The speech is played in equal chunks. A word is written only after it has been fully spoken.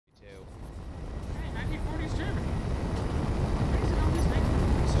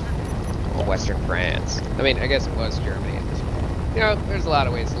Western France. I mean, I guess it was Germany at this point. You know, there's a lot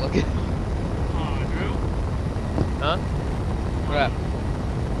of ways to look at it. Drew? Huh? What up?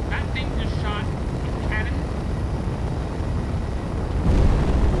 That thing just shot a cannon?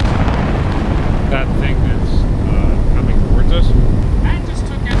 That thing that's coming towards us? That just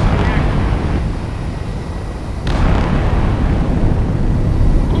took out the reactor.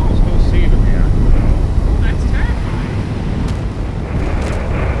 I still see the reactor. Oh, that's terrifying.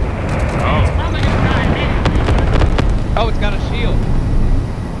 Oh. It's probably gonna die immediately, Oh, it's got a shield.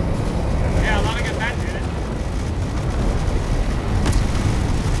 but yeah, a lot of good that did it.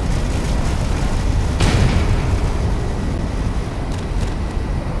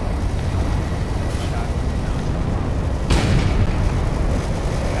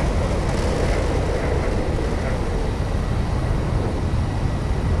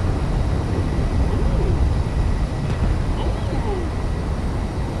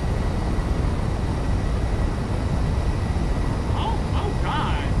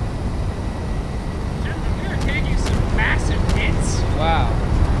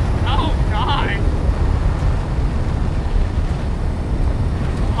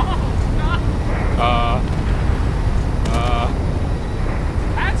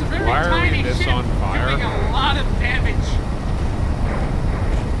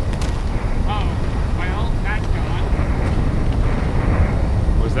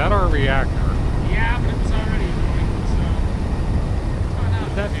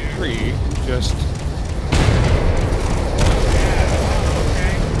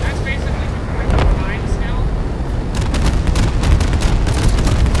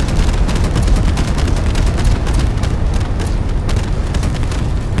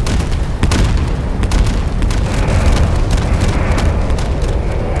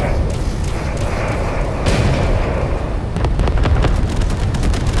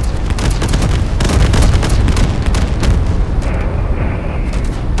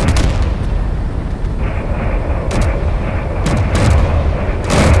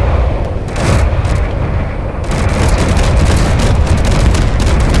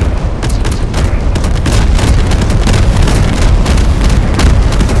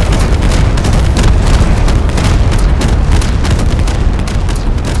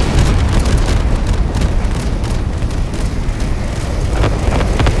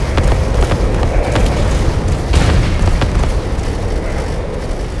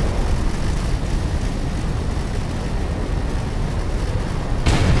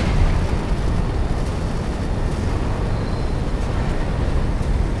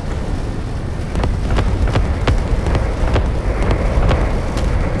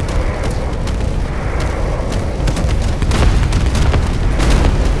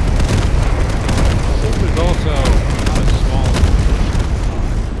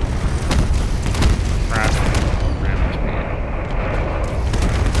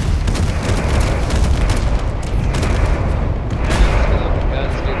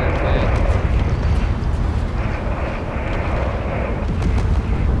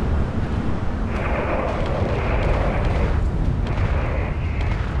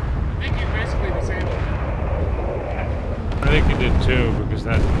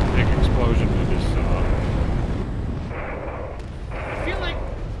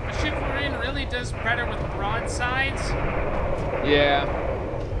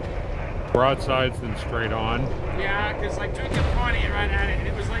 Broadsides than straight on. Yeah, because like Drew kept pointing it right at it, and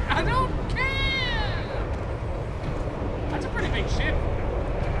it was like, I don't care! That's a pretty big ship.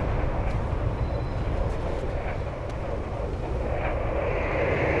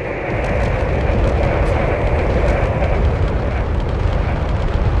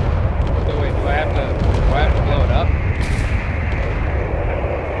 So wait, do I have to blow it up?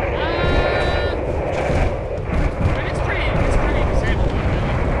 But it's pretty disabled,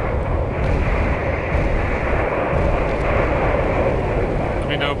 really. Let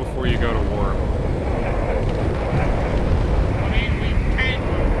me know before you go to war. I mean, we paid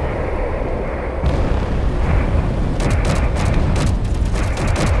for it.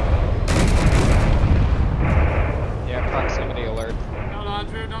 Yeah, proximity alert. Hold on,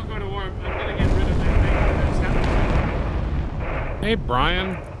 Drew, don't go to war. I'm gonna get rid of that thing that's happening. Hey,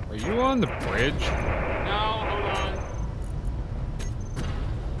 Brian, are you on the bridge? No, hold on.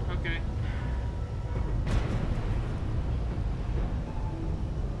 Okay.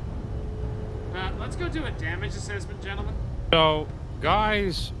 Let's go do a damage assessment, gentlemen. So,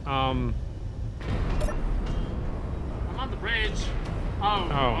 guys, I'm on the bridge.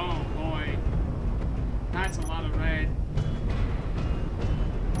 Oh boy. That's a lot of red.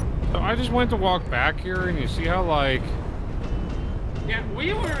 So I just went to walk back here, and you see how, like... Yeah,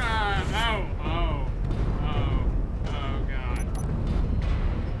 we were, oh, God.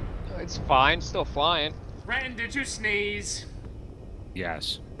 It's fine, still flying. Brenton, did you sneeze?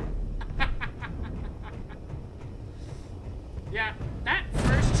 Yes. Yeah, that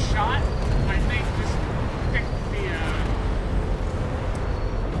first shot, I think, just picked the,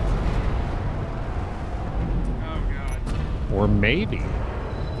 oh, God. Or maybe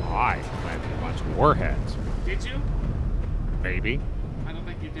I planted a bunch of warheads. Did you? Maybe. I don't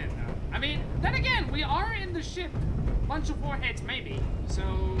think you did, no. I mean, then again, we are in the ship. Bunch of warheads, maybe. So...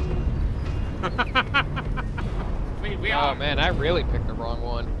 we are. Oh man, I really picked the wrong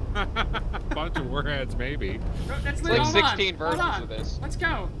one. Bunch of warheads, maybe. That's It's like hold 16 on, versions hold on. of this. Let's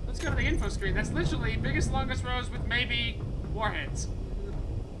go. Let's go to the info screen. That's literally biggest, longest rows with maybe warheads.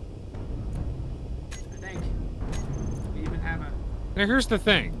 I think. We even have a... Now here's the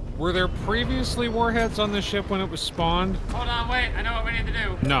thing. Were there previously warheads on the ship when it was spawned? Hold on, wait. I know what we need to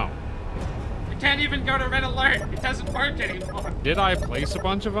do. No. We can't even go to red alert. It doesn't work anymore. Did I place a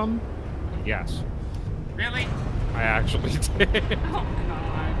bunch of them? Yes. Really? I actually did. Oh,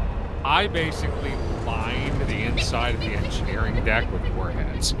 God. I basically lined the inside of the engineering deck with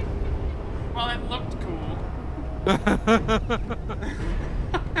warheads. Well, it looked cool.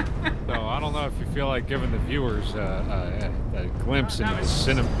 So I don't know if you feel like giving the viewers a glimpse That into was-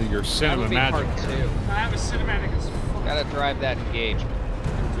 your That cinema would be magic. part here. 2. That was cinematic as fuck. Gotta drive that engagement.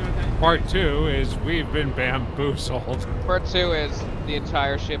 Part 2 is we've been bamboozled. Part 2 is the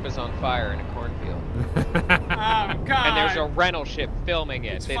entire ship is on fire in a cornfield. Oh, God. And there's a rental ship filming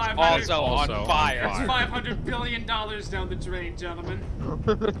it. It's It's 500 also Also on on fire. It's fire. $500 billion down the drain, gentlemen.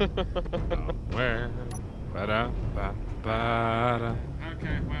 Where? Ba-da, ba-ba-da.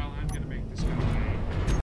 Okay, well, I'm gonna make this go.